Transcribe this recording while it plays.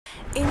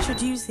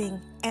Introducing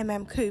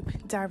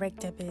MMCOOP Direct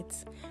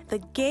Debit, the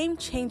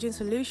game-changing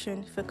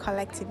solution for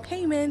collecting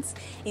payments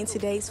in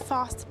today's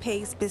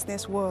fast-paced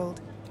business world.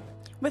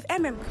 With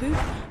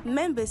MMCOOP,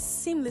 members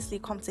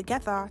seamlessly come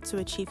together to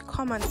achieve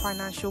common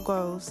financial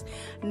goals.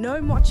 No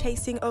more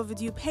chasing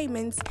overdue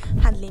payments,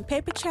 handling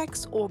paper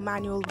checks, or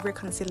manual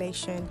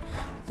reconciliation.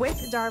 With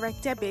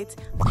direct debit,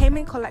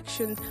 payment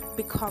collection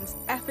becomes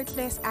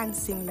effortless and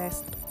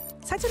seamless.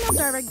 Setting up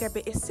direct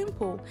debit is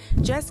simple.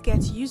 Just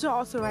get user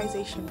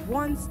authorization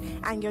once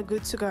and you're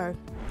good to go.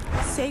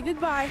 Say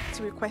goodbye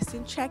to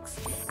requesting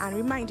checks and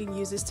reminding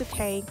users to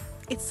pay.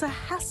 It's a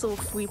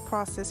hassle-free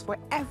process for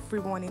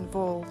everyone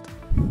involved.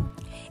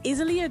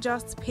 Easily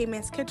adjust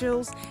payment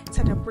schedules,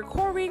 set up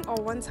recurring or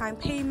one-time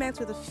payments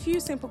with a few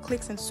simple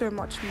clicks and so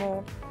much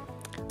more.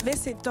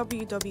 Visit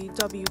www.mmcoop.org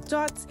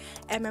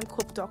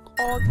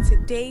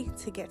today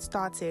to get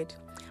started.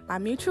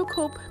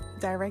 MyMutualCoop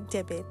Direct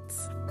Debit.